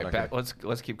back,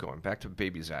 let's keep going. Back to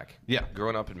baby Zach. Yeah.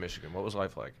 Growing up in Michigan, what was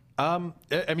life like?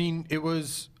 I mean, it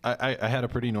was. I had a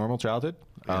pretty normal childhood,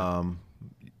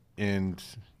 and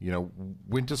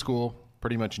went to school.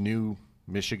 Pretty much knew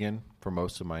Michigan for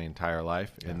most of my entire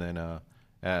life, and then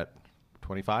at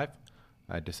 25,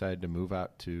 I decided to move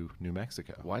out to New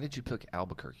Mexico. Why did you pick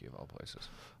Albuquerque of all places?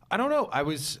 I don't know.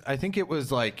 I think it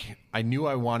was like I knew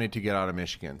I wanted to get out of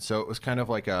Michigan, so it was kind of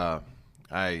like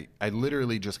I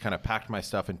literally just kind of packed my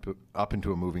stuff up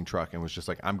into a moving truck and was just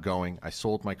like, I'm going. I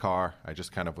sold my car. I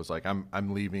just kind of was like,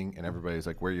 I'm leaving, and everybody's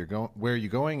like, where are you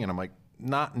going? And I'm like,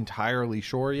 not entirely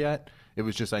sure yet. It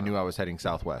was just I knew I was heading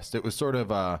southwest. It was sort of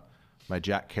my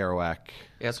Jack Kerouac.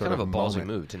 Yeah, it's kind of a ballsy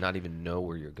move to not even know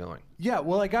where you're going. Yeah,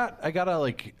 well, I got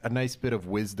a nice bit of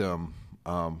wisdom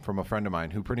from a friend of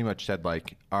mine who pretty much said,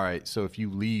 like, all right, so if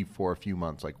you leave for a few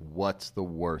months, like, what's the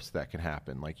worst that can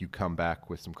happen? Like, you come back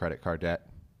with some credit card debt.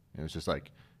 And it was just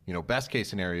like, best case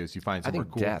scenario is you find somewhere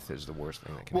cool. I think death is the worst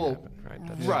thing that can happen,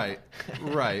 right?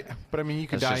 Right. But I mean, you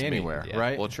could die anywhere,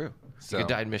 right? Well, true. So, you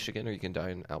could die in Michigan or you can die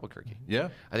in Albuquerque. Yeah.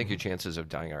 I think your chances of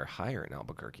dying are higher in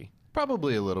Albuquerque.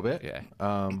 Probably a little bit. Yeah.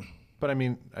 But I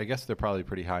mean, I guess they're probably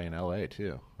pretty high in LA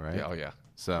too, right? Yeah, oh yeah.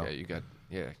 So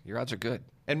your odds are good.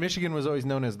 And Michigan was always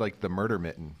known as like the murder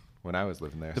mitten when I was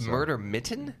living there. The murder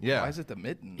mitten? Yeah. Why is it the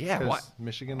mitten? Yeah. What?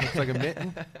 Michigan looks like a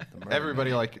mitten.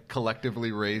 Everybody like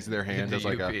collectively raised their hand as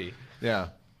like yeah.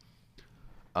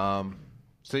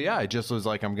 So yeah, I just was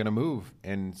like, I'm gonna move,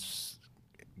 and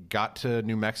got to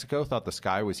New Mexico. Thought the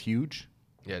sky was huge.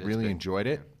 Yeah, really enjoyed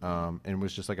it. And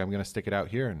was just like, I'm gonna stick it out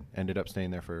here, and ended up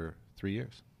staying there for 3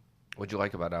 years. What'd you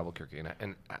like about Albuquerque,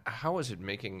 and how was it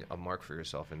making a mark for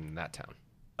yourself in that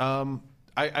town?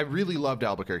 I really loved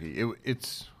Albuquerque.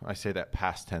 It's I say that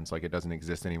past tense like it doesn't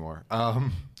exist anymore.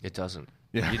 It doesn't.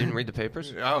 Yeah. You didn't read the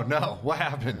papers? Oh no! What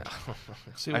happened?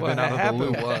 See, what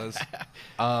happened was,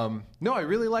 no, I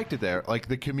really liked it there. Like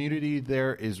the community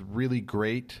there is really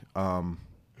great.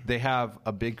 They have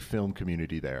a big film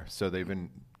community there, so they've been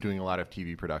doing a lot of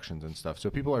TV productions and stuff. So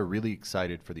people are really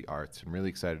excited for the arts and really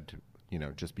excited to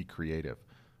just be creative.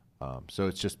 So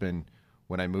it's just been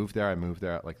when I moved there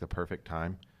at like the perfect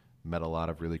time. Met a lot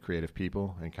of really creative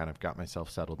people and kind of got myself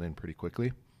settled in pretty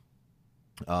quickly.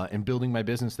 And building my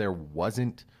business there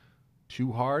wasn't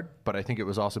too hard, but I think it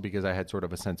was also because I had sort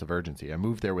of a sense of urgency. I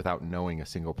moved there without knowing a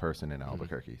single person in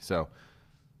Albuquerque. So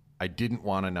I didn't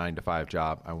want a 9-to-5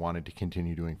 job. I wanted to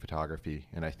continue doing photography.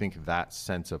 And I think that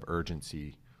sense of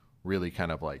urgency really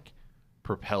kind of like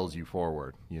propels you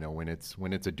forward. When it's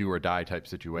a do or die type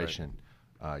situation,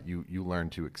 right. You learn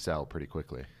to excel pretty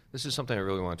quickly. This is something I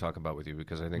really want to talk about with you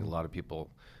because I think a lot of people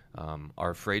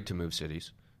are afraid to move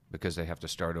cities because they have to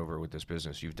start over with this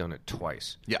business. You've done it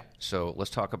twice. Yeah. So let's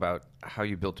talk about how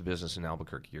you built a business in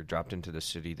Albuquerque. You're dropped into the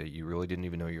city that you really didn't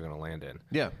even know you were going to land in.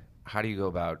 Yeah. How do you go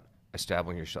about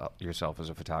establishing yourself as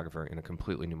a photographer in a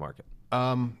completely new market?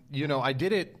 I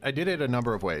did it a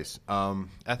number of ways.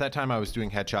 At that time I was doing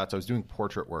headshots. I was doing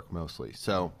portrait work mostly.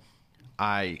 So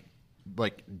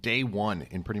like day one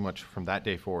and pretty much from that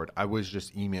day forward, I was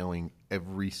just emailing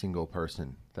every single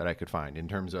person that I could find in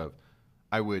terms of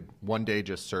I would one day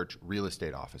just search real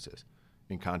estate offices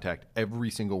and contact every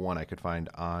single one I could find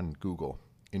on Google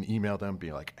and email them,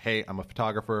 be like, hey, I'm a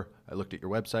photographer. I looked at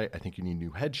your website. I think you need new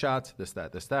headshots, this,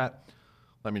 that.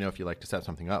 Let me know if you'd like to set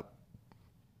something up.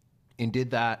 And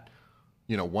did that.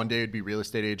 One day it would be real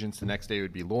estate agents. The next day it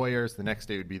would be lawyers. The next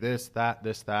day it would be this,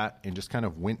 that, and just kind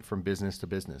of went from business to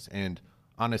business. And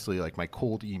honestly, like my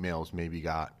cold emails maybe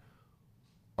got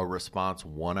a response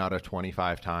 1 out of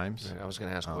 25 times. I was going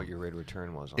to ask what your rate of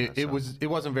return was on that. It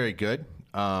wasn't very good.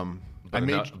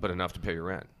 But enough to pay your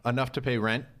rent. Enough to pay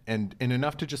rent and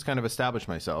enough to just kind of establish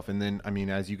myself. And then,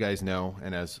 as you guys know,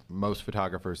 and as most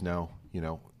photographers know,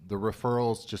 the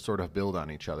referrals just sort of build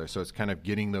on each other. So it's kind of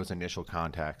getting those initial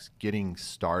contacts, getting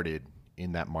started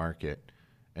in that market.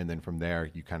 And then from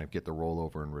there, you kind of get the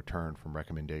rollover in return from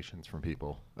recommendations from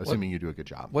people, assuming you do a good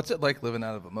job. What's it like living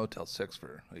out of a Motel 6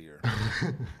 for a year?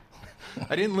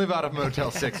 I didn't live out of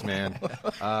Motel 6, man.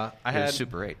 I had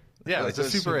Super 8. Yeah, it's a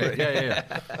Super 8.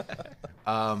 Yeah.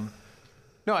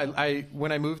 No, I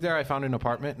when I moved there, I found an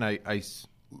apartment, and I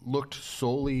looked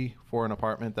solely for an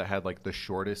apartment that had like the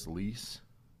shortest lease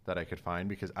that I could find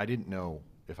because I didn't know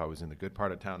if I was in the good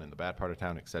part of town, in the bad part of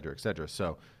town, et cetera, et cetera.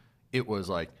 So it was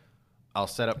like, I'll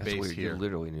set up base weird. here. You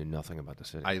literally knew nothing about the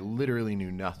city. I literally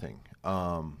knew nothing.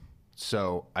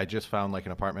 So I just found like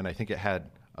an apartment. I think it had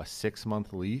a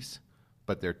 6-month lease,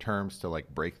 but their terms to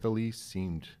like break the lease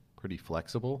seemed pretty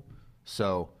flexible.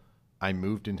 So I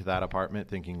moved into that apartment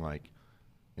thinking like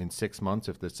in 6 months,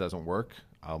 if this doesn't work,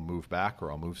 I'll move back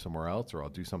or I'll move somewhere else or I'll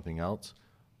do something else.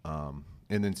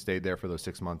 and then stayed there for those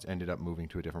 6 months, ended up moving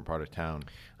to a different part of town.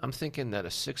 I'm thinking that a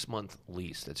 6-month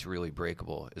lease that's really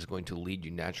breakable is going to lead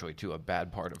you naturally to a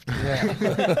bad part of town.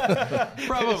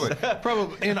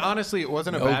 Probably. And honestly, it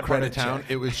wasn't a bad part of town.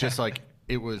 check. It was just like,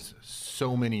 it was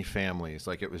so many families.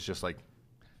 Like, it was just like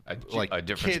a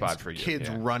different spot for you. Kids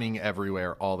running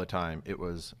everywhere all the time. It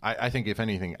was, I think if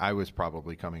anything, I was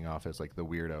probably coming off as like the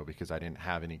weirdo because I didn't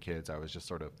have any kids. I was just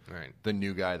sort of the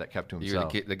new guy that kept to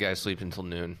himself. You're the guy sleeping until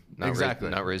noon. Exactly.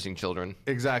 Not raising children.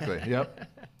 Exactly. Yep.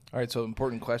 All right, so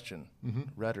important question.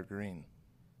 Red or green?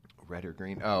 Red or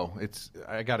green? Oh,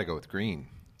 I got to go with green.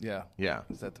 Yeah. Yeah.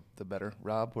 Is that the better?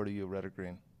 Rob, what are you, red or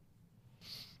green?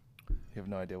 You have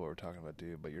no idea what we're talking about, do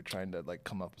you? But you're trying to like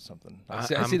come up with something.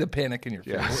 I see the panic in your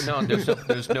face. No,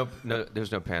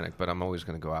 there's no panic. But I'm always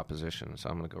going to go opposition, so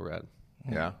I'm going to go red.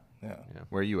 Yeah. Yeah.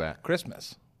 Where are you at?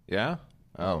 Christmas. Yeah.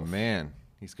 Oh man,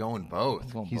 he's going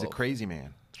both. He's a both. crazy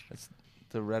man. It's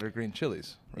the red or green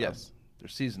chilies. Rob. Yes. They're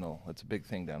seasonal. It's a big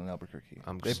thing down in Albuquerque.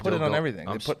 They put it on everything.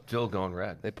 I'm still going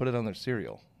red. They put it on their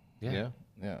cereal. Yeah.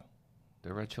 Yeah.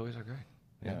 The red chilies are great.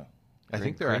 Yeah. I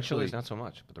think they're green actually chilies not so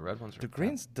much, but the red ones are. The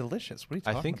green's delicious. What are you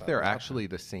talking about? I think they're actually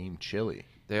the same chili.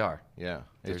 They are. Yeah.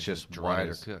 They're It's just one dried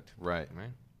or is- cooked. Right.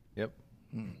 Right? Yep.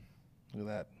 Look at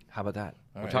that. How about that?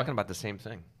 All We're right. talking about the same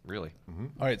thing, really.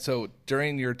 All right, so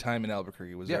during your time in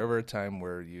Albuquerque, was Yeah. there ever a time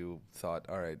where you thought,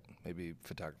 all right, maybe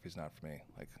photography's not for me?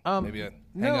 Like maybe hang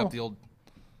no. up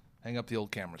the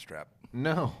old camera strap.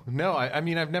 No. I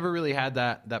mean, I've never really had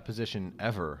that position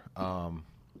ever.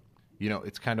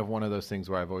 It's kind of one of those things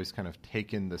where I've always kind of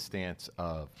taken the stance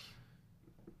of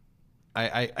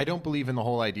I don't believe in the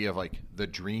whole idea of like the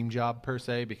dream job per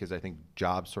se, because I think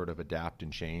jobs sort of adapt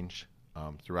and change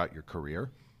throughout your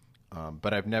career.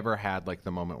 But I've never had like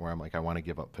the moment where I'm like, I want to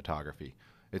give up photography.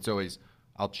 It's always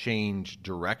I'll change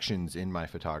directions in my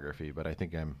photography, but I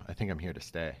think I'm here to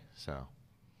stay.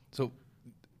 So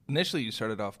initially you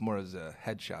started off more as a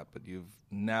headshot, but you've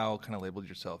now kind of labeled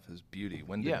yourself as beauty.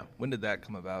 When did that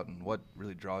come about, and what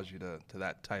really draws you to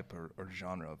that type or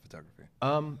genre of photography?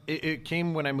 It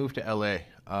came when I moved to LA.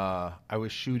 I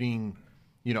was shooting,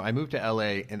 I moved to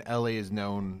LA, and LA is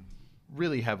known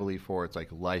really heavily for its like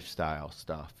lifestyle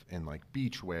stuff and like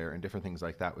beachwear and different things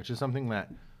like that, which is something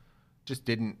that just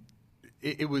didn't.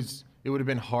 It would have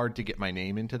been hard to get my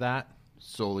name into that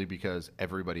solely because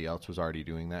everybody else was already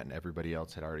doing that and everybody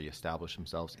else had already established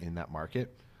themselves in that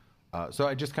market. So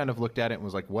I just kind of looked at it and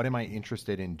was like, what am I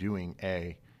interested in doing,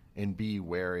 A, and B,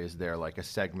 where is there like a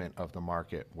segment of the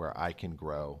market where I can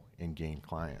grow and gain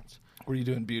clients? Were you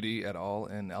doing beauty at all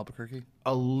in Albuquerque?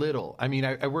 A little. I mean,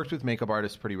 I worked with makeup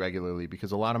artists pretty regularly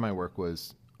because a lot of my work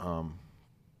was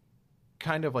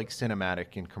kind of like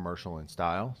cinematic and commercial in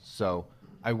style. So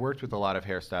I worked with a lot of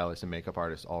hairstylists and makeup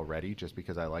artists already just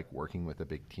because I like working with a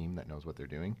big team that knows what they're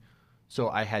doing. So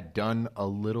I had done a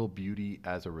little beauty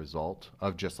as a result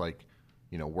of just like,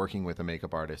 working with a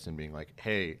makeup artist and being like,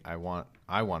 hey, I want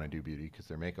to do beauty because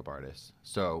they're makeup artists.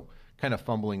 So kind of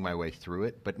fumbling my way through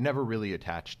it, but never really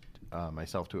attached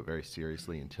myself to it very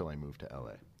seriously until I moved to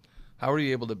LA. How were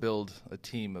you able to build a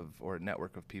team or a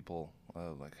network of people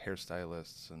like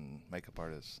hairstylists and makeup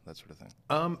artists, that sort of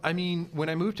thing? I mean, when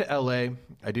I moved to LA,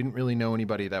 I didn't really know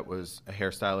anybody that was a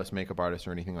hairstylist, makeup artist,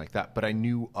 or anything like that, but I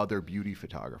knew other beauty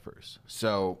photographers.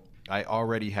 So I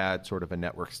already had sort of a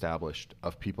network established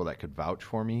of people that could vouch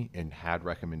for me and had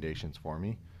recommendations for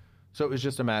me. So it was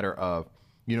just a matter of,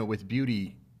 with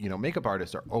beauty, makeup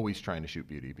artists are always trying to shoot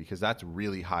beauty because that's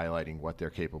really highlighting what they're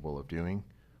capable of doing.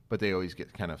 But they always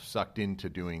get kind of sucked into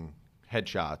doing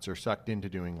headshots or sucked into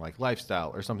doing like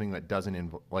lifestyle or something that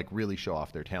doesn't really show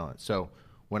off their talent. So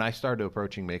when I started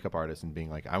approaching makeup artists and being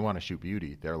like, I want to shoot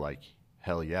beauty, they're like,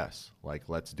 hell yes, like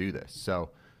let's do this. So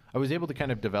I was able to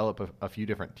kind of develop a few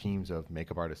different teams of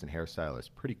makeup artists and hairstylists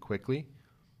pretty quickly.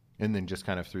 And then just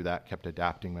kind of through that kept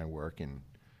adapting my work and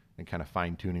kind of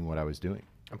fine tuning what I was doing.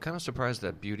 I'm kind of surprised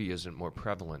that beauty isn't more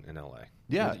prevalent in LA.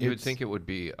 Yeah, you would think it would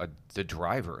be the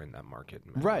driver in that market.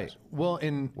 Right. Well,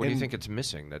 what do you think it's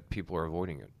missing that people are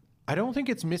avoiding it? I don't think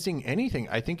it's missing anything.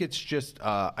 I think it's just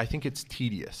I think it's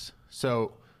tedious.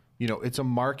 So, it's a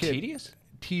market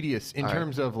tedious in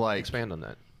terms of like expand on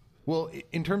that. Well,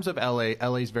 in terms of LA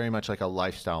is very much like a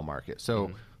lifestyle market.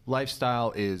 So,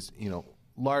 lifestyle is,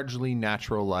 largely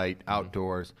natural light,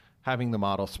 outdoors, having the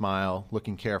model smile,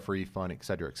 looking carefree, fun, et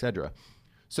cetera, et cetera.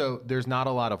 So there's not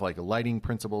a lot of like lighting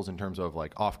principles in terms of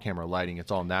like off-camera lighting.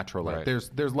 It's all natural light. Right.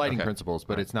 There's lighting principles,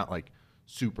 but it's not like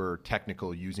super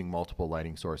technical using multiple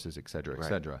lighting sources, et cetera, et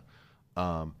cetera.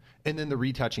 And then the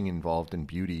retouching involved in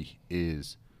beauty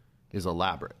is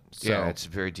elaborate. So, yeah, it's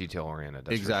very detail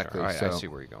oriented. Exactly. For sure. So, I see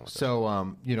where you're going with this.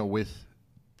 So with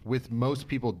with most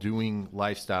people doing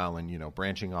lifestyle and,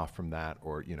 branching off from that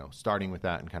or, starting with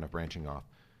that and kind of branching off,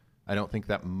 I don't think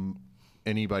that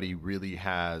anybody really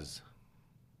has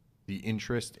the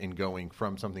interest in going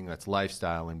from something that's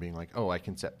lifestyle and being like, oh, I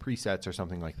can set presets or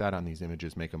something like that on these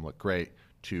images, make them look great,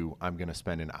 to I'm going to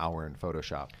spend an hour in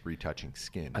Photoshop retouching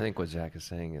skin. I think what Zach is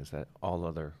saying is that all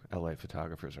other LA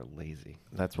photographers are lazy.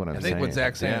 That's what I'm saying. I think what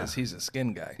Zach's saying is he's a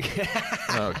skin guy.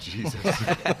 Oh, Jesus.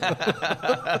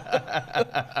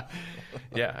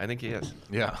 Yeah, I think he is.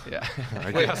 Yeah. Yeah.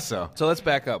 I guess so. So let's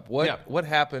back up. What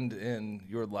happened in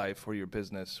your life or your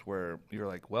business where you're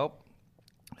like, well,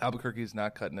 Albuquerque's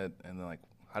not cutting it, and then like,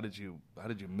 how did you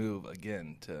move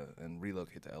again and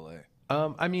relocate to LA?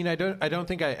 I mean, I don't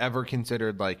think I ever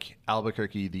considered like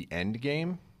Albuquerque the end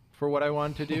game for what I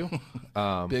wanted to do.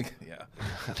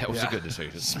 That was a good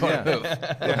decision. Smart move.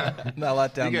 Yeah. Not a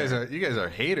lot down there. You guys are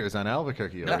haters on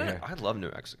Albuquerque over here. I love New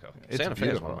Mexico. It's Santa Fe is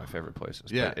beautiful. one of my favorite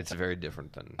places. Yeah. But it's very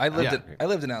different than I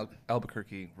lived in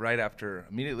Albuquerque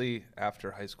immediately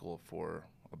after high school for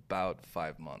about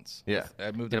 5 months. Yeah.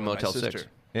 I moved in in a with my Motel sister 6.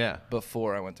 Yeah.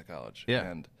 before I went to college. Yeah.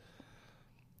 And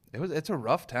it's a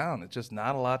rough town. It's just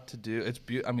not a lot to do. It's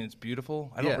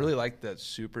beautiful. I don't really like the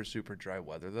super, super dry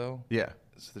weather though. Yeah.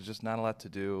 So there's just not a lot to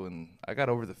do, and I got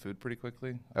over the food pretty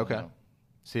quickly. Okay.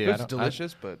 See, It's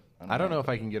delicious, but I don't know if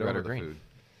I can get Red over or the green? food.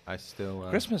 I still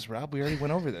Christmas, Rob. We already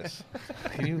went over this.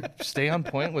 Can you stay on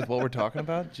point with what we're talking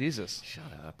about? Jesus. Shut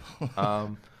up.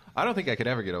 I don't think I could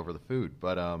ever get over the food,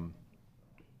 but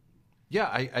yeah,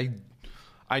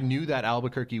 I knew that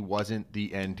Albuquerque wasn't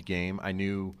the end game. I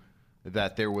knew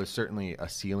that there was certainly a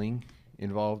ceiling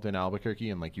involved in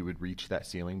Albuquerque, and like you would reach that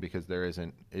ceiling because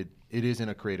it isn't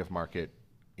a creative market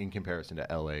in comparison to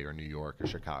LA or New York or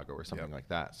Chicago or something like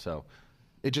that. So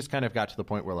it just kind of got to the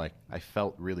point where like I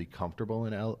felt really comfortable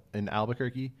in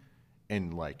Albuquerque,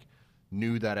 and like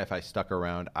knew that if I stuck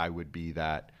around, I would be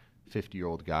that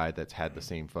 50-year-old guy that's had the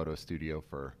same photo studio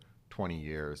for 20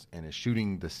 years and is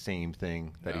shooting the same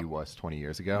thing that he was 20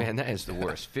 years ago. Man, that is the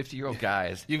worst. 50-year-old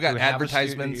guys. You've got who have a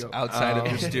advertisements studio. outside of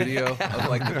your studio of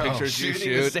like the pictures you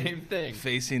Shooting shoot, the same thing.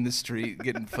 facing the street,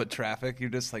 getting foot traffic. You're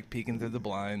just like peeking through the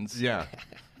blinds. Yeah.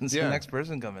 And see the next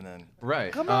person coming in.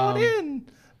 Right. Come on in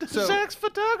to so- Zach's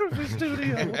photography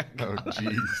studio. Oh,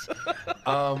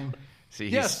 jeez. See,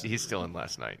 Yes. he's still in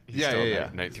last night. He's Yeah, still yeah,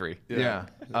 in night 3. Yeah.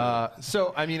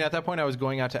 So, I mean, at that point, I was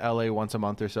going out to LA once a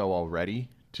month or so already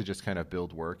to just kind of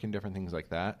build work and different things like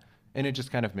that. And it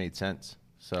just kind of made sense.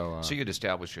 So you'd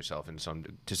established yourself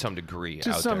to some degree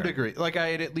to out some there. degree. Like I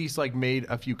had at least like made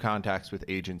a few contacts with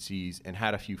agencies and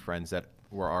had a few friends that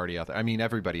were already out there. I mean,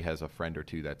 everybody has a friend or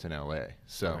two that's in LA.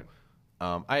 So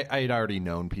I had already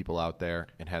known people out there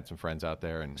and had some friends out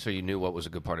there. And So you knew what was a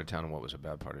good part of town and what was a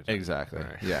bad part of town. exactly. All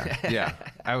right. Yeah. Yeah.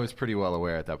 I was pretty well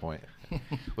aware at that point.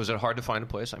 Was it hard to find a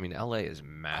place? I mean, LA is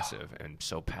massive and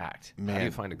so packed. How do Man,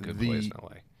 you find a good place in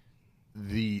LA?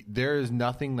 There is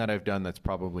nothing that I've done that's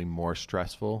probably more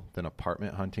stressful than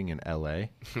apartment hunting in LA.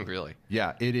 Really?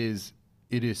 Yeah, it is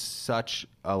such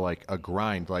a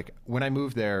grind. Like when I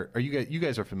moved there, you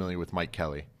guys are familiar with Mike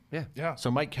Kelly? Yeah. Yeah.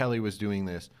 So Mike Kelly was doing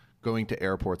this, going to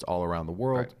airports all around the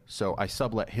world. Right. So I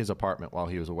sublet his apartment while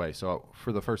he was away. So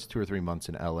for the first 2 or 3 months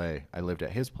in LA, I lived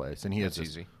at his place, and he has That's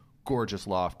this easy. gorgeous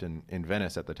loft in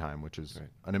Venice at the time, which is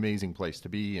an amazing place to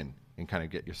be and kind of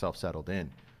get yourself settled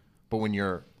in. But when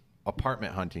you're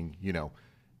apartment hunting,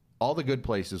 all the good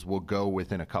places will go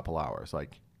within a couple hours,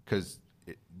 like because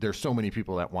there's so many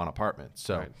people that want apartments.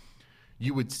 So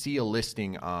you would see a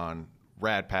listing on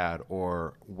RadPad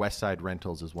or Westside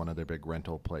Rentals is one of their big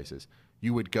rental places.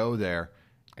 You would go there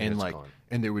and it's like, gone.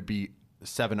 and there would be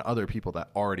 7 other people that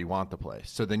already want the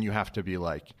place. So then you have to be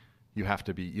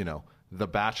the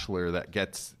bachelor that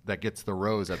gets the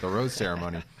rose at the rose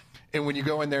ceremony. And when you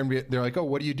go in there and they're like, oh,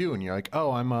 what do you do? And you're like,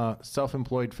 oh, I'm a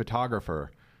self-employed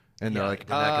photographer. And they're like,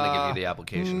 they're not going to give you the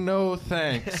application. No,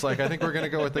 thanks. Like, I think we're going to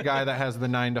go with the guy that has the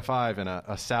 9 to 5 and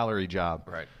a salary job.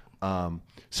 Right.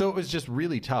 So it was just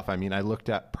really tough. I mean, I looked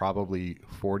at probably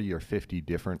 40 or 50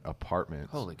 different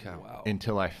apartments. Holy cow. Wow.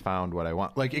 Until I found what I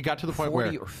want. Like, it got to the point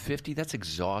 40 where... or 50? That's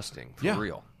exhausting. For Yeah.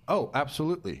 real. Oh,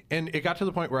 absolutely. And it got to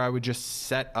the point where I would just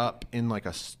set up in like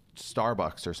a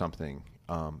Starbucks or something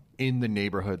in the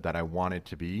neighborhood that I wanted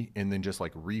to be, and then just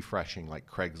like refreshing like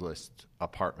Craigslist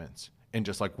apartments. And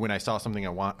just like when I saw something I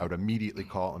want, I would immediately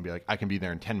call and be like, I can be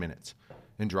there in 10 minutes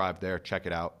and drive there, check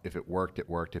it out. If it worked, it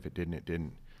worked. If it didn't, it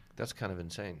didn't. That's kind of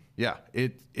insane. Yeah,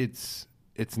 it's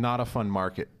not a fun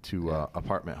market to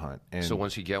apartment hunt. And So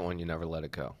once you get one, you never let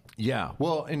it go. yeah,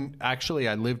 well, and actually,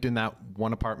 I lived in that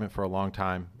one apartment for a long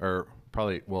time, or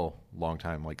probably long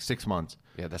time, like 6 months.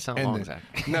 Yeah, that's not And long, then-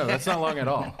 Zach. No, that's not long at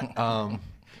all.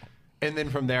 And then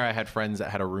from there, I had friends that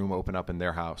had a room open up in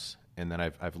their house, and then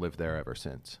I've lived there ever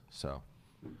since. So,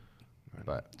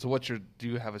 So do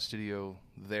you have a studio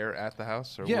there at the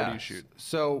house, or where do you shoot?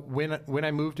 So when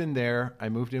I moved in there, I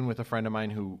moved in with a friend of mine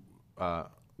who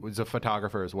was a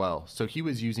photographer as well. So he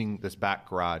was using this back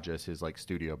garage as his like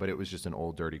studio, but it was just an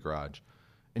old dirty garage,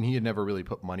 and he had never really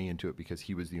put money into it because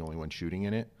he was the only one shooting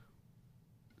in it.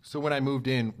 So when I moved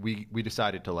in, we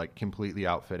decided to like completely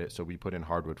outfit it. So we put in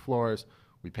hardwood floors,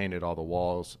 we painted all the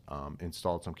walls,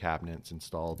 installed some cabinets,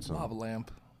 installed some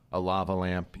a lava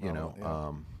lamp,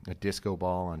 a disco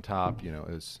ball on top. You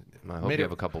know, I hope you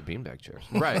have a couple beanbag chairs.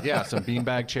 Right, yeah, some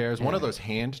beanbag chairs. One of those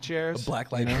hand chairs. A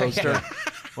blacklight poster.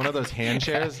 One of those hand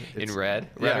chairs. In red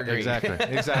Yeah, or green?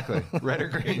 Exactly. Red or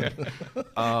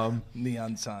green.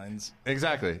 Neon signs.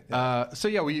 Exactly. So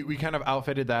yeah, we kind of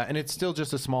outfitted that, and it's still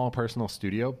just a small personal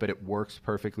studio, but it works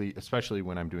perfectly, especially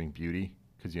when I'm doing beauty,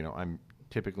 because I'm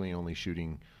typically only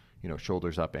shooting,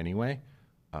 shoulders up anyway,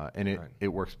 and it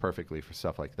works perfectly for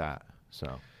stuff like that.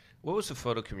 So. What was the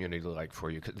photo community like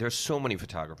for you? 'Cause there's so many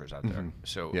photographers out there. Mm-hmm.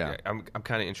 So Yeah. I'm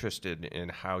kind of interested in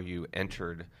how you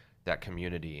entered that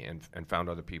community and found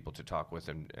other people to talk with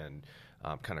and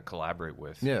kind of collaborate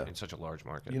with in such a large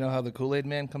market. You know how the Kool-Aid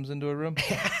man comes into a room?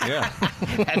 Yeah.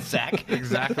 That's Zach.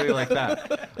 Exactly like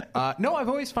that. No, I've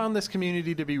always found this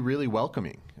community to be really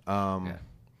welcoming.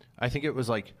 I think it was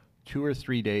like 2 or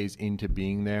 3 days into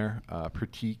being there,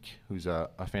 Pratik, who's a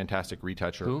fantastic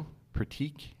retoucher. Who?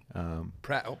 Pratik.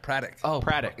 Praddock. Oh,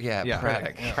 Praddock. Yeah,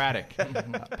 Praddock. Praddock.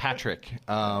 Patrick.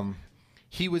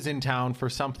 He was in town for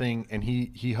something, and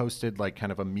he hosted like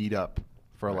kind of a meetup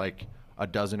for like a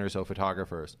dozen or so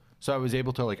photographers. So I was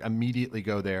able to like immediately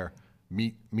go there,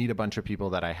 meet a bunch of people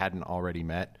that I hadn't already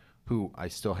met, who I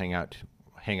still hang out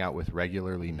with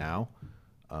regularly now.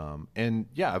 And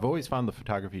yeah, I've always found the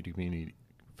photography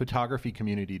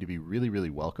community to be really, really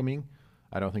welcoming.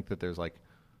 I don't think that there's like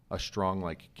a strong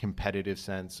like competitive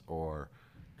sense or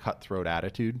cutthroat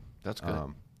attitude. That's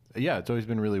good. Yeah, it's always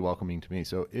been really welcoming to me.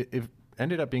 So it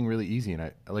ended up being really easy, and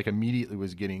I like immediately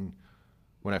was getting,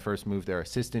 when I first moved there,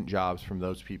 assistant jobs from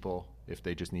those people if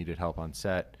they just needed help on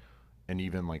set, and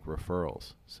even like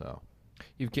referrals. So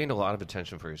You've gained a lot of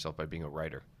attention for yourself by being a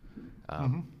writer.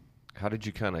 How did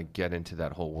you kind of get into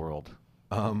that whole world?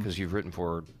 Because you've written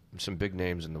for some big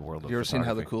names in the world of You ever seen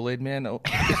how the photography. Kool-Aid man? Oh.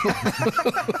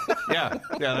 yeah,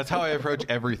 that's how I approach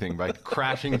everything, by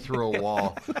crashing through a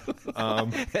wall.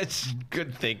 That's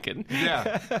good thinking.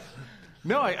 Yeah.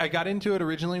 No, I got into it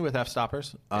originally with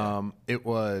F-stoppers. It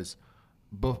was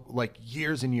like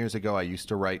years and years ago. I used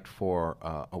to write for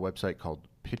a website called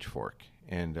Pitchfork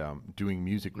and doing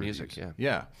music reviews.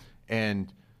 Yeah.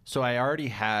 And so I already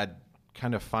had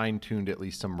kind of fine-tuned at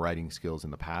least some writing skills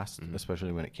in the past,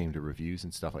 especially when it came to reviews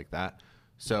and stuff like that.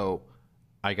 So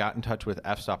I got in touch with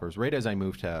F-stoppers right as I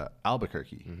moved to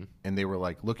Albuquerque, and they were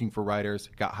like looking for writers,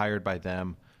 got hired by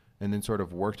them, and then sort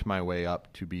of worked my way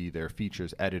up to be their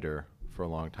features editor for a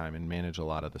long time and manage a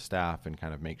lot of the staff and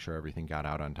kind of make sure everything got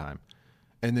out on time.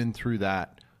 And then through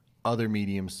that, other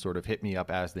mediums sort of hit me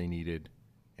up as they needed,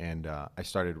 and I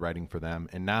started writing for them.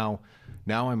 And now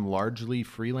I'm largely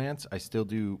freelance. I still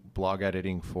do blog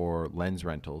editing for Lens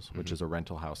Rentals, which is a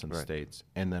rental house in the States.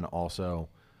 And then also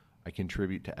I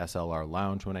contribute to SLR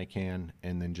Lounge when I can.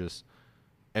 And then just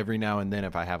every now and then,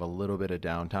 if I have a little bit of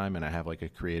downtime and I have like a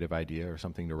creative idea or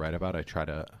something to write about, I try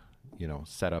to,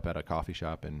 set up at a coffee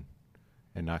shop and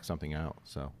knock something out.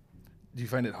 So Do you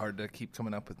find it hard to keep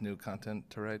coming up with new content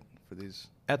to write for these?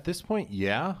 At this point,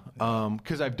 yeah,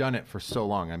 because I've done it for so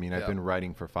long. I mean, I've been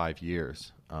writing for 5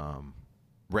 years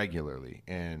regularly,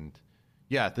 and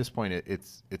yeah, at this point,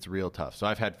 it's real tough. So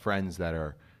I've had friends that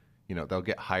are, they'll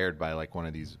get hired by like one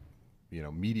of these,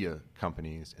 media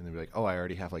companies, and they'll be like, "Oh, I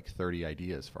already have like 30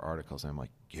 ideas for articles." And I'm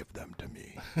like, "Give them to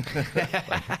me.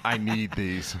 Like, I need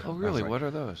these." Oh, really? What are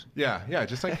those? Yeah,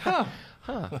 just like,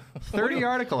 30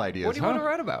 article ideas. What do you want to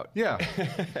write about? Yeah.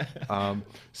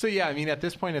 So yeah, I mean, at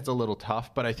this point, it's a little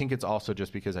tough, but I think it's also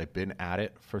just because I've been at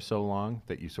it for so long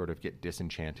that you sort of get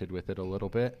disenchanted with it a little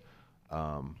bit.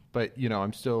 But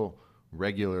I'm still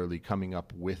regularly coming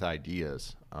up with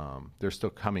ideas. They're still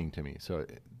coming to me, so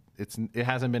it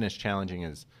hasn't been as challenging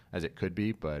as it could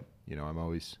be. But I'm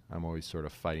always sort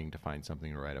of fighting to find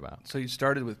something to write about. So you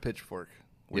started with Pitchfork.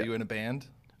 Were you in a band?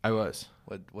 I was.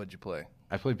 What'd you play?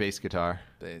 I play bass guitar.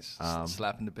 Bass.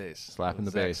 Slapping the bass. Slapping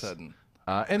the Zach bass. Sutton.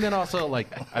 And then also, like,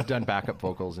 I've done backup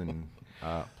vocals and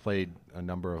played a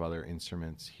number of other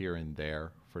instruments here and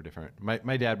there for different.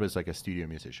 My dad was like a studio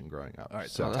musician growing up. All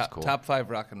right, so so top 5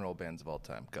 rock and roll bands of all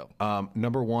time. Go.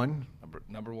 Number one,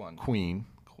 Number one. Queen.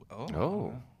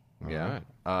 Oh. Yeah.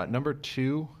 Number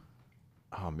 2,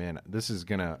 oh man,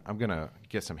 I'm gonna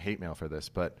get some hate mail for this,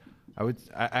 but I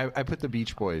put the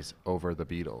Beach Boys over the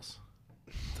Beatles.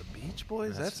 The Beach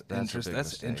Boys? That's a interesting. big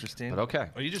That's mistake. interesting. But okay.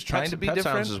 Are you just trying to be Pet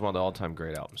different? Sounds is one of the all-time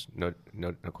great albums. No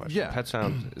question. Yeah. Pet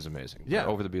Sounds is amazing. Yeah.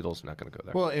 Over the Beatles, not going to go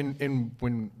there. Well, and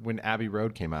when Abbey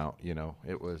Road came out,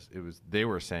 it was they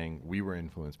were saying we were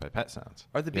influenced by Pet Sounds.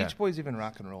 Are the Beach Boys even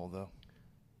rock and roll though?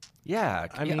 Yeah,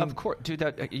 I mean, of course, dude.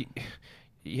 That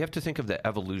you have to think of the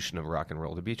evolution of rock and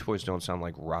roll. The Beach Boys don't sound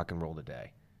like rock and roll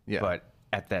today. Yeah. But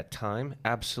at that time,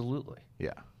 absolutely.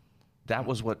 Yeah. That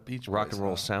was what Beach rock Boys, and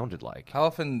roll huh? sounded like. How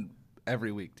often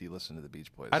every week do you listen to the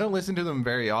Beach Boys? I don't listen to them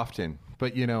very often,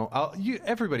 but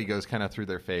everybody goes kind of through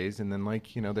their phase, and then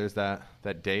there's that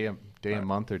day a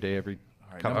month or day every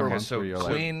All right, couple number of one, months where you're like,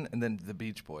 Queen, and then the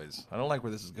Beach Boys. I don't like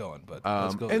where this is going, but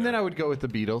let's go. and then there. I would go with the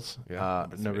Beatles, Yeah,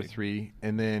 number three,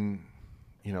 and then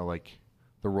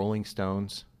the Rolling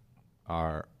Stones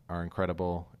are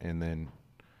incredible, and then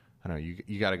I don't know,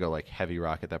 you got to go like heavy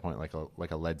rock at that point,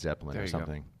 like a Led Zeppelin There or you go.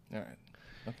 something. All right.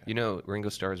 Okay. You know, Ringo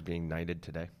Starr is being knighted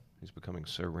today. He's becoming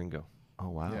Sir Ringo Oh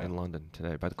wow! Yeah. in London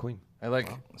today by the Queen. I like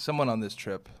someone on this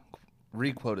trip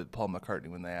re-quoted Paul McCartney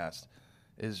when they asked,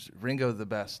 "Is Ringo the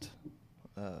best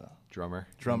Drummer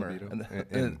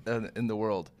in the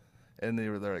world?" And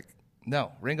they're like,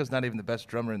 "No, Ringo's not even the best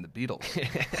drummer in the Beatles."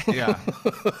 Yeah.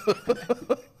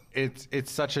 It's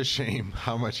such a shame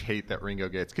how much hate that Ringo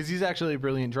gets because he's actually a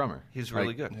brilliant drummer. He's really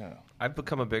Like, good. Yeah. I've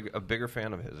become a bigger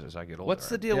fan of his as I get older. What's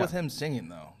the deal Yeah. with him singing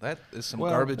though? That is some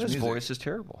Well, garbage His music. voice is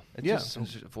terrible. It's Yeah. just some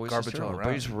His voice garbage is all terrible. around.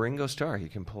 But he's Ringo Starr. He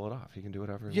can pull it off. He can do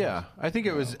whatever he Yeah, wants. I think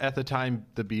it was at the time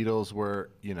the Beatles were,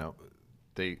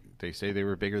 they say they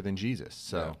were bigger than Jesus,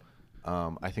 so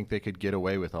I think they could get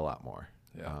away with a lot more.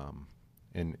 Yeah.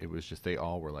 And it was just they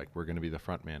all were like, we're going to be the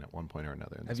front man at one point or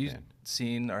another in Have this you band.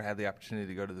 seen or had the opportunity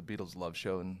to go to the Beatles Love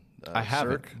Show in I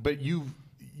haven't, Cirque? but you've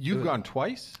gone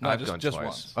twice. No, I've just- gone just twice.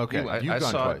 once. Okay, I you've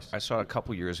gone saw twice. I saw it a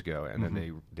couple years ago, and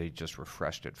then they just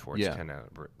refreshed it for its Yeah.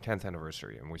 10th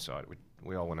anniversary, and we saw it.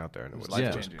 We all went out there, and it was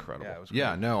life-changing. incredible. Yeah, it was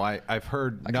Yeah, no, I've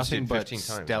heard I can see nothing it but 15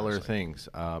 times, stellar honestly. things,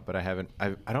 but I haven't.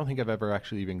 I don't think I've ever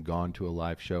actually even gone to a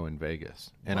live show in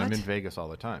Vegas, and I'm What? in Vegas all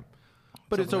the time.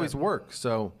 But it's over always there. work,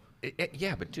 so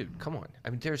Yeah, but dude, come on.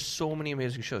 I mean, there's so many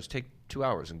amazing shows. Take 2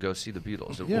 hours and go see the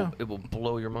Beatles. It will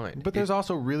blow your mind. But there's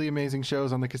also really amazing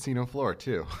shows on the casino floor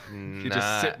too. You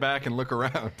just sit back and look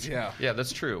around. Yeah. Yeah,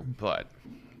 that's true. But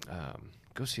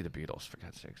go see the Beatles, for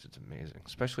God's sakes. It's amazing,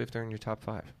 especially if they're in your top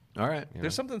 5. All right.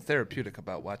 There's something therapeutic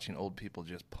about watching old people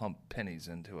just pump pennies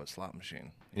into a slot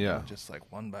machine. You Yeah. know, just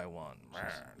like one by one.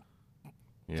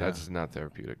 Yeah. That's not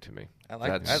therapeutic to me. I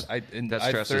like That's, and that I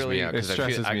stresses thoroughly- me out It because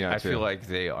stresses me out, I feel too. like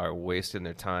they are wasting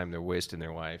their time. They're wasting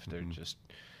their life. They're just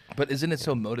But isn't it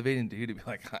so motivating to you to be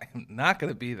like, I'm not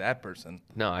going to be that person?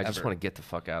 no. I just ever. want to get the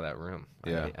fuck out of that room.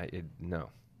 Yeah. No.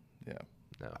 Yeah.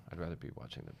 I'd rather be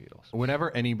watching the Beatles.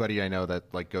 Whenever anybody I know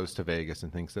that like goes to Vegas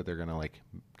and thinks that they're gonna like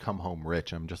come home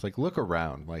rich, I'm just like, look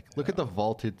around, like look at the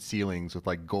vaulted ceilings with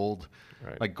like gold,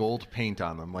 Right. like gold paint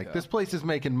on them. Like this place is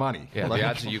making money. Yeah, like, the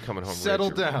odds of you coming home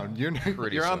settle rich are down. You're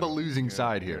pretty on the slim. losing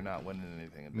side You're here. not winning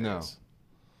anything in No. Vegas.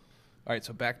 All right,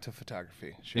 so back to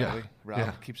photography, shall Yeah. we? Rob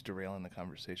Yeah. keeps derailing the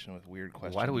conversation with weird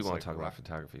questions. Why do we want like to talk about rock-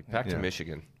 photography? Back to Yeah.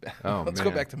 Michigan. Oh, Let's go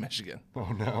man. back to Michigan.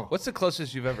 Oh no. What's the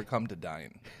closest you've ever come to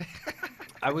dying?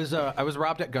 I was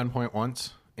robbed at gunpoint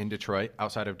once in Detroit,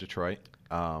 outside of Detroit.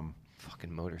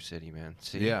 Fucking Motor City, man.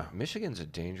 See, Yeah. Michigan's a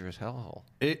dangerous hellhole.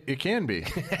 It can be.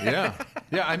 Yeah.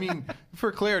 Yeah, I mean,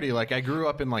 for clarity, like I grew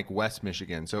up in like West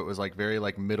Michigan, so it was like very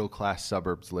like middle class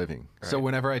suburbs living. So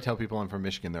whenever I tell people I'm from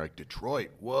Michigan, they're like, Detroit,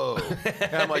 whoa.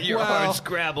 And I'm like, Your well, heart's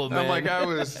scrabbled, I'm man. like, I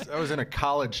was in a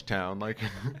college town. Like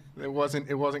it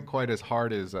wasn't quite as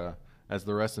hard as the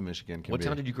rest of Michigan can What be.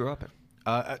 town did you grow up in?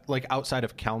 Like outside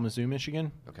of Kalamazoo,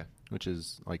 Michigan. Okay. Which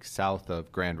is like south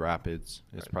of Grand Rapids.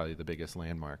 Is probably the biggest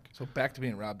landmark. So back to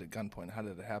being robbed at gunpoint. How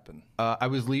did it happen? I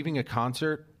was leaving a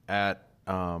concert at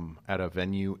a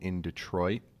venue in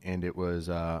Detroit, and it was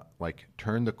like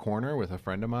turned the corner with a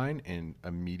friend of mine, and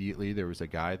immediately there was a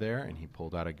guy there, and he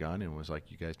pulled out a gun and was like,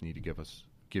 "You guys need to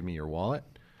give me your wallet."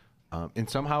 And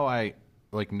somehow I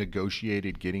like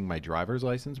negotiated getting my driver's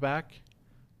license back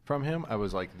from him. I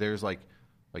was like, "There's like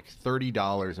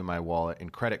 $30 in my wallet and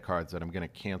credit cards that I'm going to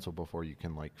cancel before you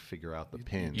can like figure out the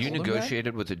pins." You Told him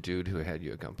negotiated with a dude who had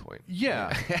you at gunpoint.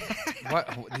 Yeah.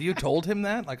 What, you told him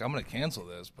that? Like, I'm going to cancel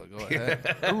this, but go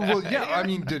ahead. Well, yeah. I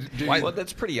mean, did Well,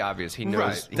 that's pretty obvious. He knows,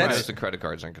 Right. he That's- knows the credit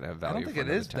cards aren't going to have I value. don't think for it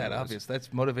another is 10 that years. obvious.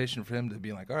 That's motivation for him to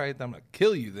be like, all right, I'm going to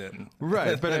kill you then.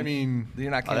 Right, but I mean, You're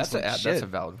not Oh, canceling that's shit. a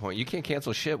valid point. You can't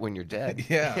cancel shit when you're dead.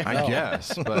 Yeah, I no.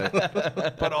 guess,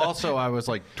 but also I was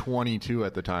like 22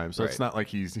 at the time, so it's Right. not like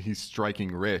he he's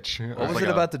striking rich. What was it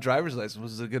about the driver's license?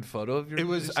 Was it a good photo of It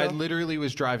was. yourself? I literally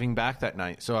was driving back that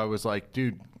night, so I was like,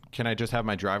 dude, can I just have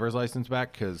my driver's license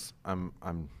back? Because I don't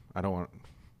want.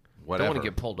 Whatever. Don't want to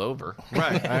get pulled over.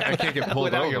 Right. I can't get pulled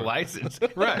without over. your license.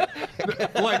 Right.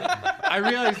 Like, I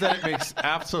realize that it makes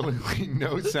absolutely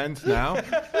no sense now.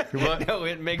 But, No,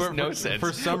 it makes no sense.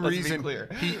 For some Let's be reason, clear.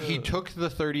 he took the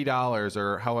 $30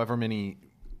 or however many,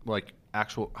 like,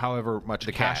 however much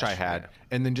The cash I cash, had, yeah.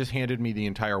 and then just handed me the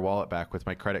entire wallet back with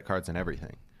my credit cards and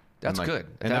everything. That's and, like, good.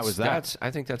 And that was that. I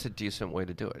think that's a decent way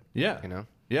to do it. Yeah. You know?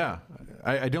 Yeah.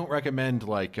 I don't recommend,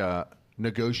 like,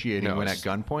 negotiating No, when at it's-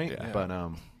 gunpoint, yeah.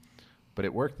 but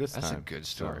it worked this That's time. a good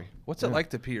story. What's it like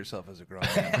to pee yourself as a grown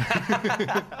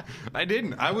man? I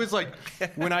didn't. I was like,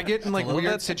 when I get in like little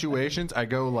weird bit. situations, I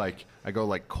go like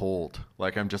cold,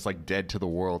 like I'm just like dead to the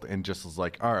world, and just was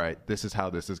like, all right, this is how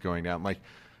this is going down.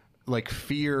 Like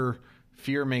fear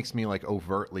makes me like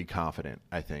overtly confident.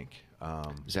 I think.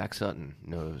 Zach Sutton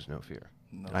knows no fear.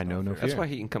 I know no fear. That's why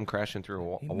he can come crashing through a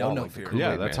wall. know no like the fear. Kool-Aid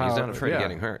Yeah, that's man. how. He's not afraid yeah, of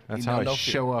getting hurt. That's You how know I no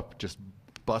show up, just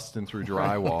busting through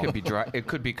drywall. It could be dry. It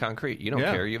could be concrete. You don't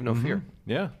Yeah. care. You have no fear.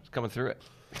 Yeah, It's coming through it.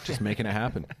 just making it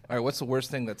happen. All right, what's the worst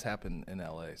thing that's happened in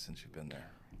LA since you've been there?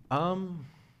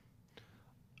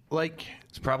 Like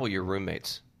It's probably your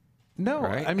roommates. no,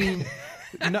 Right? I mean,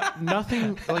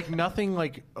 nothing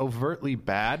like overtly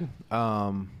bad.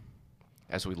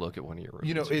 As we look at one of your roommates.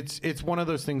 You know, it's one of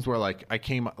those things where like I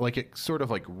came like it sort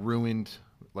of like ruined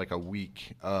like a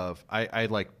week of I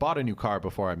like bought a new car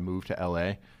before I moved to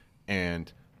LA,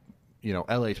 and you know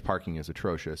LA's parking is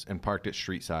atrocious, and parked at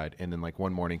street side, and then like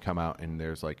one morning come out and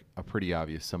there's like a pretty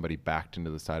obvious somebody backed into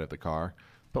the side of the car,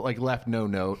 but like left no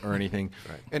note or anything.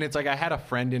 Right. And it's like I had a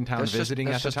friend in town that's visiting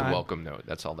just, at the a time. welcome note.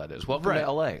 That's all that is. Welcome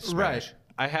to LA. Spanish. Right.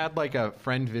 I had like a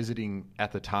friend visiting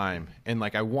at the time, and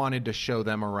like I wanted to show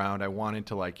them around. I wanted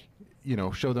to like, you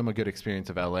know, show them a good experience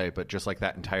of LA, but just like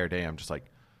that entire day, I'm just like,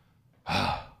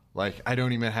 like I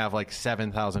don't even have like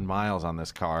 7,000 miles on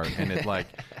this car, and it like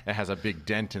it has a big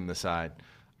dent in the side.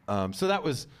 So that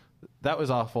was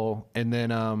awful. And then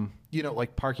you know,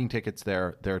 like parking tickets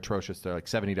they're atrocious. They're like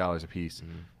 $70 a piece.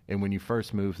 Mm-hmm. And when you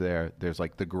first move there, there's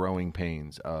like the growing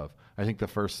pains of, I think the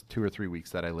first 2 or 3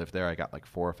 weeks that I lived there, I got like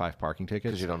 4 or 5 parking tickets.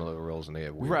 Because you don't know the rules and they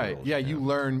have weird Right. rules. Yeah, you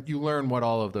learn what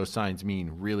all of those signs mean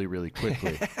really, really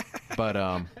quickly. But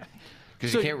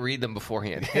Because so- you can't read them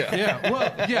beforehand.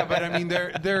 but I mean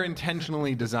they're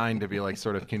intentionally designed to be like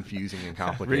sort of confusing and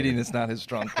complicated. Reading is not his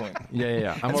strong point.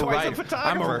 Yeah. I'm That's a why he's a writer. photographer.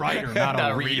 I'm a writer,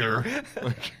 not a reader.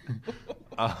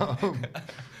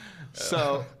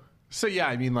 So yeah,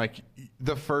 I mean, like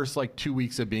the first like 2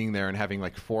 weeks of being there and having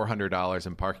like $400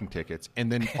 in parking tickets, and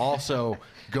then also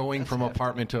going from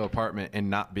apartment to apartment and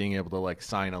not being able to like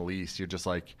sign a lease. You're just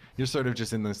like you're sort of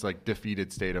just in this like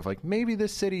defeated state of like maybe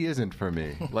this city isn't for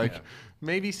me. Like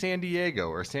maybe San Diego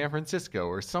or San Francisco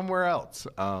or somewhere else.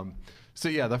 So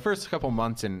yeah, the first couple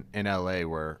months in LA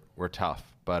were tough,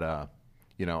 but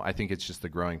you know, I think it's just the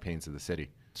growing pains of the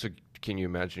city. So can you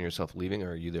imagine yourself leaving,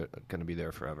 or are you going to be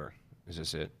there forever? Is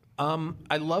this it?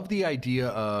 I love the idea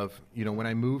of, you know, when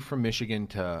I moved from Michigan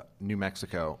to New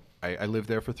Mexico, I lived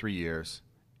there for 3 years,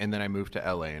 and then I moved to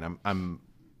LA, and I'm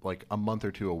like a month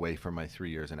or two away from my 3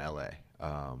 years in LA.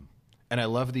 And I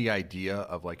love the idea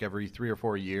of like every 3 or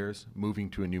 4 years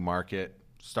moving to a new market,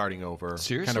 starting over,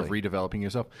 Seriously? kind of redeveloping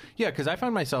yourself. Yeah, because I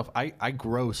find myself, I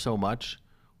grow so much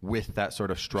with that sort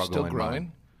of struggle. Still in growing?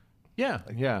 mind.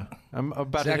 Yeah. I'm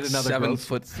about to hit Zach's another growth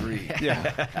 7'3".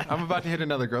 Yeah, I'm about to hit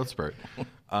another growth spurt.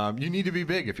 You need to be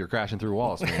big if you're crashing through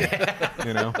walls, man.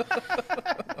 You know.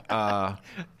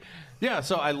 Yeah,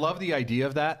 so I love the idea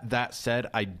of that. That said,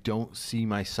 I don't see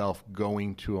myself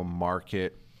going to a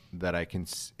market that I can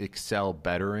excel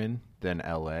better in than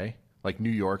LA. Like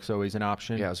New York's always an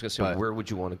option. Yeah, I was going to say, but, where would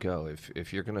you want to go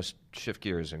if you're going to shift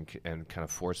gears and kind of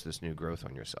force this new growth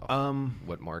on yourself?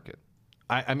 What market?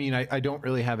 I mean, I don't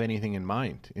really have anything in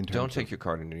mind. In terms Don't of, take your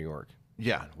car to New York.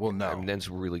 Yeah, well, no. I mean, then it's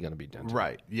really going to be dented.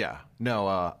 Right. Yeah.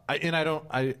 No.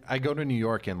 I go to New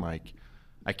York and like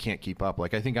I can't keep up.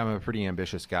 Like I think I'm a pretty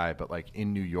ambitious guy, but like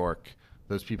in New York,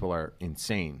 those people are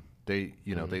insane. They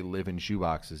they live in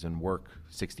shoeboxes and work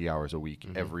 60 hours a week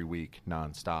every week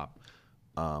nonstop.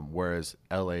 Whereas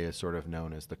LA is sort of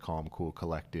known as the calm, cool,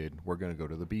 collected, we're going to go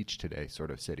to the beach today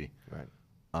sort of city.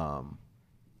 Right.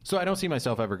 So I don't see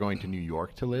myself ever going to New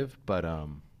York to live, but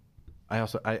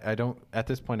I don't at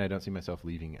this point I don't see myself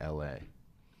leaving LA.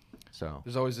 So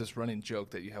There's always this running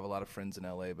joke that you have a lot of friends in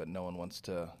LA, but no one wants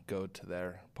to go to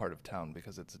their part of town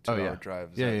because it's a 2-hour drive.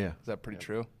 Is that pretty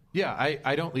true? Yeah,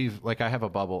 I don't leave. Like I have a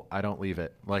bubble. I don't leave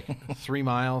it. Like 3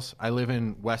 miles. I live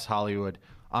in West Hollywood.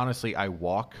 honestly, I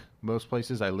walk most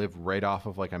places. I live right off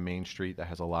of like a main street that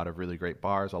has a lot of really great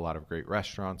bars, a lot of great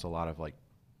restaurants, a lot of like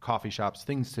coffee shops,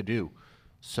 things to do.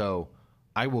 So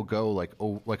I will go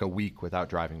like a week without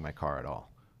driving my car at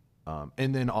all.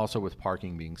 And then also with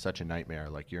parking being such a nightmare,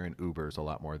 like you're in Ubers a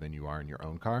lot more than you are in your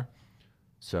own car.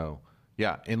 So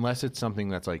yeah, unless it's something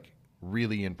that's like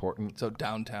really important. So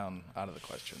downtown, out of the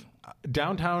question.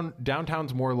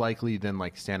 Downtown's more likely than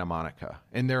like Santa Monica,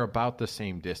 and they're about the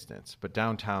same distance. But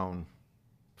downtown,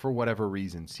 for whatever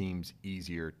reason, seems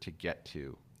easier to get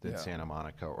to than Santa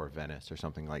Monica or Venice or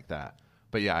something like that.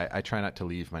 But yeah, I try not to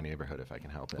leave my neighborhood if I can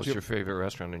help it. What's your favorite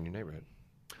restaurant in your neighborhood?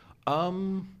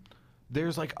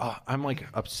 There's like I'm like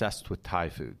obsessed with Thai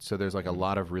food. So there's like a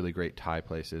lot of really great Thai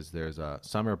places. There's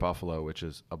Summer Buffalo, which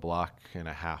is a block and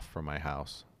a half from my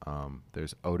house.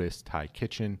 There's Otis Thai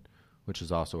Kitchen, which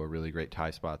is also a really great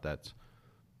Thai spot that's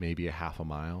maybe a half a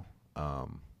mile.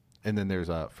 And then there's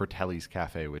Fratelli's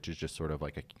Cafe, which is just sort of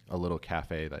like a little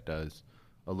cafe that does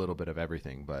a little bit of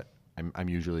everything. But I'm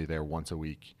usually there once a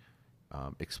week,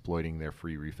 exploiting their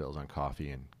free refills on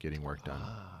coffee and getting work done.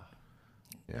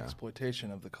 Yeah.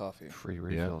 Exploitation of the coffee. Free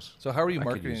refills. So how are you I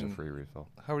marketing? could use a free refill.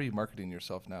 How are you marketing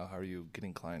yourself now? How are you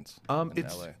getting clients in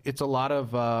LA? It's a lot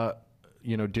of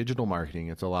digital marketing.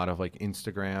 It's a lot of like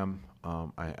Instagram.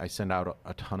 I send out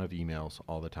a ton of emails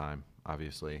all the time,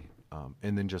 obviously,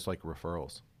 and then just like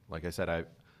referrals. Like I said,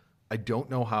 I don't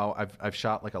know how I've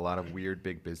shot like a lot of weird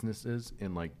big businesses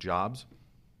in like jobs,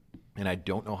 and I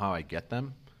don't know how I get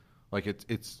them. Like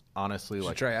it's honestly You should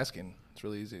like try asking. It's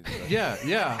really easy.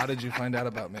 Yeah. How did you find out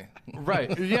about me?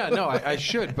 Right. Yeah, no, I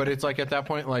should, but it's like at that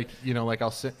point, like, like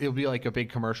it'll be like a big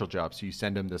commercial job. So you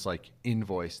send them this like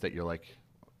invoice that you're like,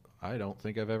 I don't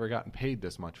think I've ever gotten paid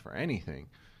this much for anything.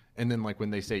 And then like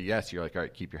when they say yes, you're like, all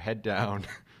right, keep your head down.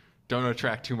 Don't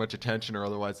attract too much attention or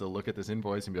otherwise they'll look at this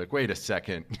invoice and be like, wait a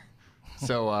second.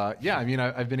 So,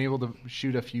 I've been able to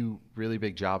shoot a few really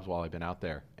big jobs while I've been out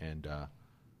there. And,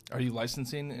 are you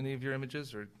licensing any of your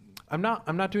images or? I'm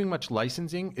not doing much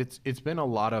licensing. It's been a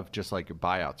lot of just like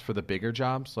buyouts for the bigger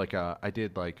jobs. Like I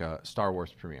did like a Star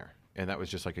Wars premiere, and that was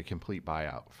just like a complete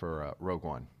buyout for Rogue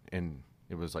One, and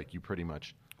it was like you pretty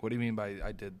much. What do you mean by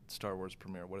I did Star Wars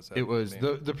premiere? What is that? It was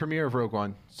mean? the premiere of Rogue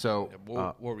One. So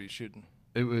what were you shooting?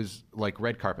 It was like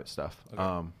red carpet stuff.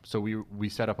 Okay. So we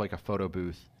set up like a photo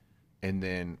booth, and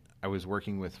then I was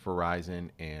working with Verizon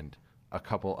and a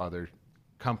couple other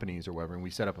companies or whatever, and we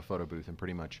set up a photo booth and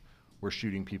pretty much. We're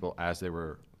shooting people as they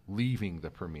were leaving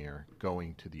the premiere,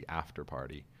 going to the after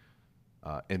party,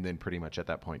 and then pretty much at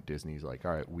that point, Disney's like,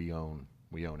 "All right, we own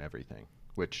everything,"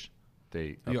 which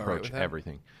they approach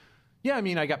everything. Yeah, I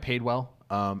mean, I got paid well,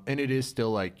 and it is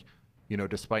still like,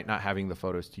 despite not having the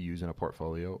photos to use in a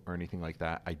portfolio or anything like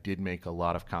that, I did make a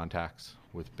lot of contacts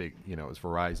with big, it was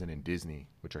Verizon and Disney,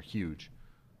 which are huge.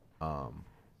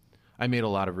 I made a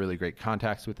lot of really great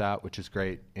contacts with that, which is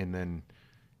great, and then.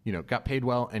 Got paid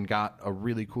well and got a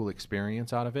really cool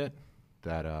experience out of it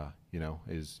that,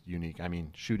 is unique. I mean,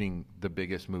 shooting the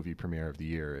biggest movie premiere of the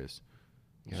year is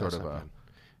sort of a...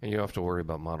 And you don't have to worry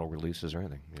about model releases or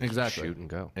anything. You just shoot and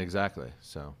go. Exactly.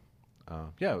 So,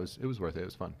 it was worth it. It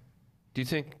was fun. Do you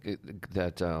think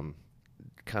that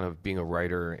kind of being a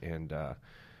writer and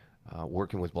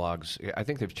working with blogs, I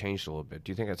think they've changed a little bit.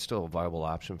 Do you think that's still a viable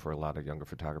option for a lot of younger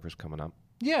photographers coming up?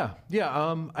 Yeah.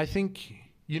 I think...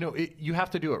 you have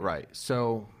to do it right.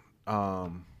 So,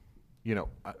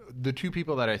 the two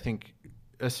people that I think,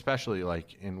 especially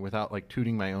like, and without like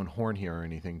tooting my own horn here or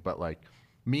anything, but like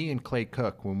me and Clay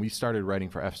Cook, when we started writing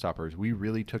for F-Stoppers, we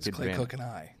really took advantage. Clay Cook and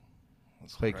I.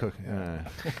 Clay Cook. Yeah.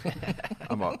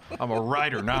 I'm a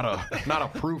writer, not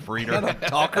a proofreader. Not a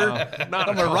talker.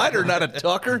 I'm a writer, not a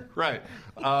talker. Right.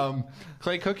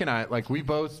 Clay Cook and I, like, we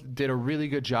both did a really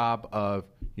good job of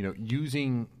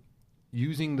using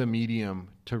the medium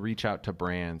to reach out to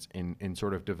brands and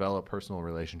sort of develop personal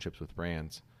relationships with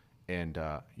brands. And,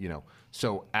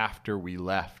 so after we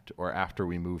left or after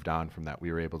we moved on from that,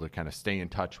 we were able to kind of stay in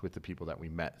touch with the people that we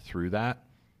met through that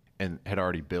and had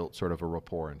already built sort of a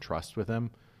rapport and trust with them.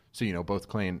 So, both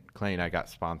Clay and I got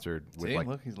sponsored with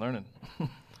look, he's learning.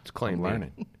 It's Clay and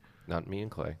learning. Me. Not me and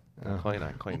Clay. Clay and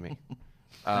I. Clay and me.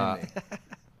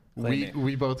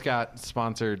 We both got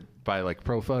sponsored by like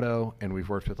Profoto, and we've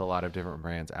worked with a lot of different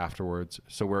brands afterwards.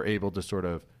 So we're able to sort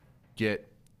of get,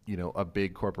 a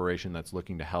big corporation that's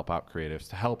looking to help out creatives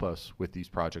to help us with these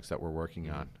projects that we're working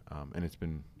on. And it's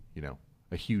been,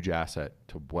 a huge asset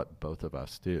to what both of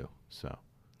us do. So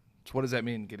what does that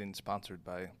mean, getting sponsored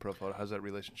by Profoto? How does that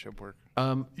relationship work?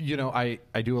 I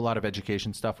do a lot of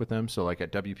education stuff with them. So like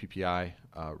at WPPI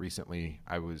recently,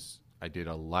 I did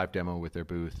a live demo with their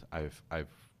booth. I've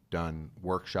done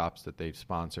workshops that they've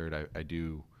sponsored. I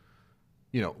do,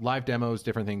 live demos,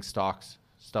 different things, stocks,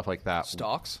 stuff like that.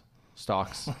 Stocks?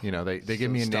 Stocks. They give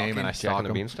me a name and I Jack stalk and the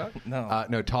them. Beanstalk? No.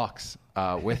 No, talks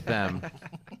with them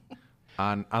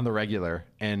on the regular.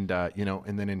 And,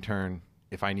 and then in turn,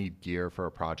 if I need gear for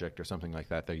a project or something like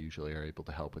that, they usually are able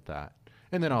to help with that.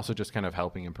 And then also just kind of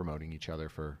helping and promoting each other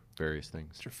for various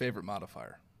things. What's your favorite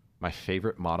modifier? My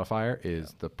favorite modifier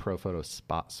is the Profoto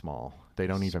Spot Small. They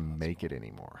don't even make it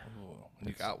anymore. Ooh,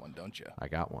 you got one, don't you? I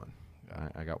got one.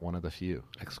 I got one of the few.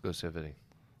 Exclusivity.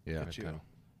 Yeah. Got you.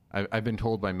 I've been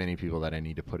told by many people that I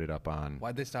need to put it up on.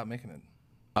 Why'd they stop making it?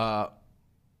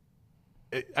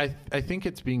 I think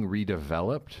it's being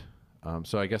redeveloped.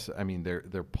 So I guess,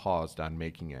 they're paused on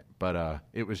making it. But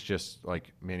it was just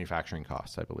like manufacturing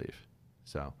costs, I believe.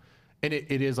 So, and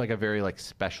it is like a very like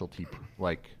specialty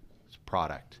like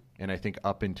product. And I think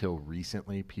up until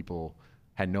recently, people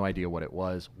had no idea what it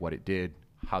was, what it did,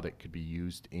 how that could be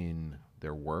used in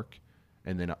their work.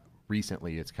 And then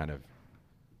recently it's kind of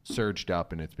surged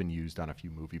up and it's been used on a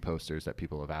few movie posters that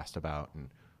people have asked about. And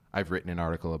I've written an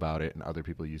article about it and other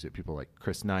people use it. People like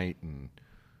Chris Knight and,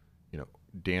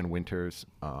 Dan Winters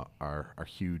are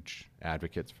huge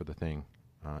advocates for the thing.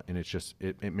 And it's just,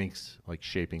 it makes like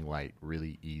shaping light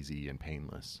really easy and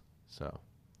painless. So.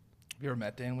 Have you ever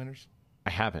met Dan Winters? I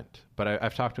haven't, but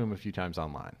I've talked to him a few times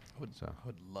online. I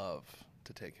would love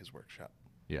to take his workshop.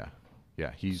 Yeah.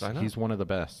 He's Sign up. he's one of the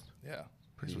best. Yeah.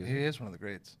 He is one of the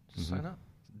greats. Sign up.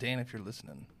 Dan, if you're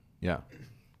listening, Yeah.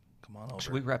 come on over.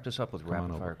 Should we wrap this up with on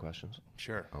rapid over. fire questions?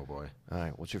 Sure. Oh boy. All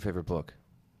right. What's your favorite book?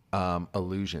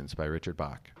 Illusions by Richard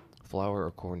Bach. Flour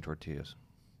or corn tortillas?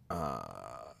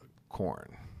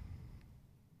 Corn.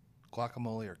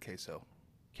 Guacamole or queso?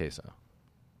 Queso.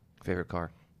 Favorite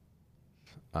car?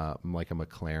 Like a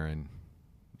McLaren.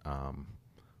 What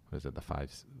is it? The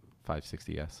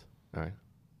 560S. All right.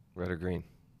 Red or green?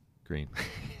 Green.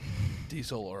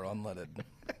 Diesel or unleaded?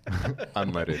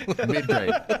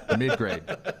 Unleaded. Mid-grade.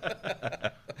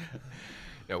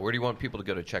 Yeah, where do you want people to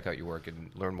go to check out your work and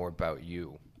learn more about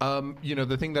you?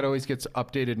 The thing that always gets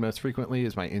updated most frequently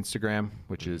is my Instagram,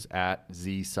 which is at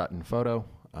ZSuttonPhoto.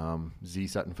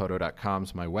 ZSuttonPhoto.com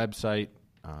is my website.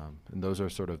 And those are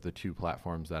sort of the two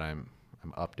platforms that I'm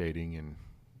updating and,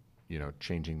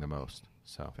 changing the most.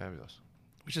 So Fabulous.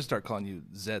 We should start calling you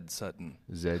Zed Sutton.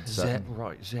 Zed Sutton.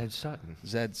 Zed Sutton.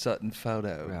 Zed Sutton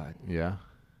Photo. Right. Yeah.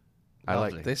 I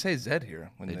Lovely. like. They say Zed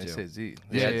here when They they do. say Z.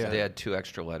 They had 2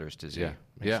 extra letters to Z. Yeah.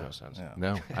 Makes Yeah. no sense. Yeah.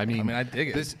 No, I mean, I dig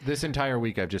it. This entire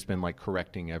week, I've just been like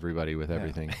correcting everybody with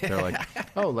everything. They're like,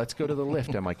 "Oh, let's go to the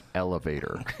lift." I'm like,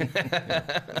 "Elevator."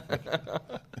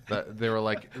 They were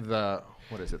like, "The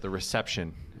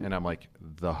reception," and I'm like,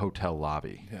 "The hotel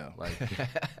lobby." Yeah. Like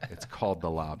it's called the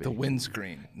lobby. The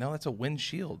windscreen. No, that's a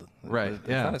windshield. Right? It's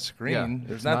Yeah. not a screen. Yeah.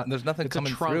 There's It's there's nothing it's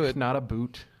coming a trunk, through it. not a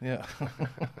boot. Yeah.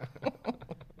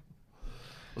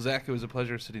 Well, Zach, it was a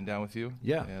pleasure sitting down with you.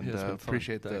 Yeah. And Yeah, it's been fun.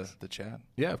 appreciate Thanks. the chat.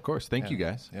 Yeah, of course. Thank you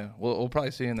guys. Yeah. We'll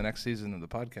probably see you in the next season of the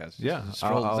podcast. Yeah,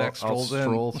 Zach strolls in.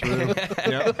 stroll through.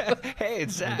 Yep. Hey,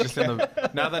 it's Zach. Just now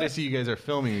that I see you guys are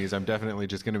filming these, I'm definitely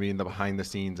just going to be in the behind the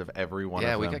scenes of every one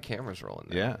Yeah, of we them. got cameras rolling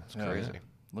there. Yeah. It's crazy. Yeah.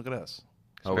 Look at us.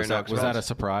 Oh, Very was that exposed. a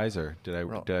surprise, or did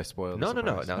I spoil? No, the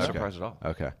no, surprise? not a surprise at all.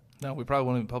 Okay. No, we probably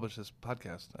won't even publish this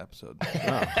podcast episode.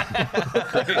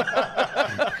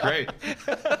 Great.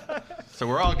 So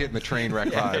we're all getting the train wreck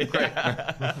vibe. Great.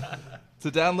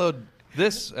 To download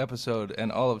this episode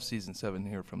and all of season 7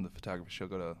 here from the Photography Show,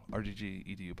 go to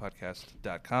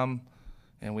rggedupodcast.com.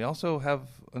 And we also have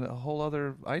a whole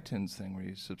other iTunes thing where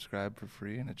you subscribe for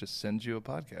free and it just sends you a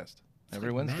podcast every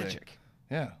like Wednesday. magic.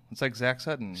 Yeah, it's like Zach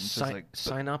Sutton. It's just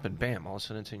Sign up and bam, all of a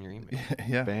sudden it's in your email.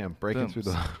 yeah. Bam, breaking Boom. through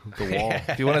the wall.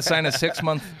 If you want to sign a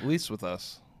 6-month lease with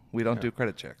us, we don't do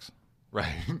credit checks.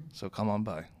 Right. So come on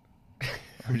by.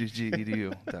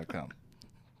 rggedu.com.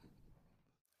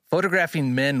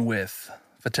 Photographing Men with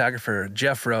photographer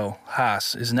Jeff Rowe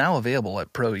Haas is now available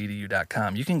at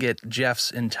proedu.com. You can get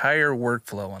Jeff's entire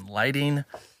workflow on lighting,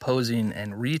 posing,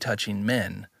 and retouching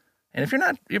men. And if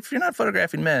you're not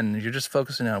photographing men, you're just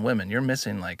focusing on women, you're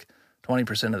missing like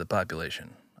 20% of the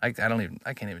population. I can't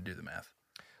even do the math.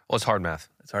 Well, it's hard math.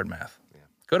 It's hard math. Yeah.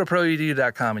 Go to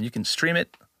proedu.com and you can stream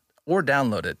it or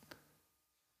download it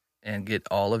and get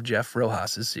all of Jeff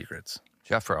Rojas' secrets.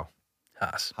 Jeff Rowe.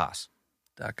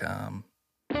 Haas.com.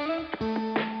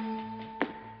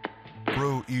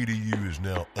 Pro EDU is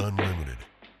now unlimited.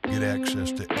 Get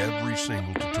access to every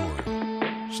single tutorial.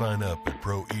 Sign up at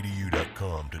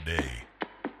proedu.com today.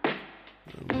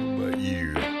 What about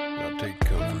you? Now take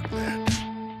comfort in that.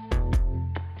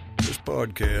 This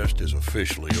podcast is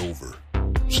officially over.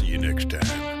 See you next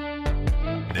time.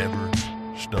 Never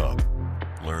stop.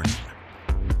 Learn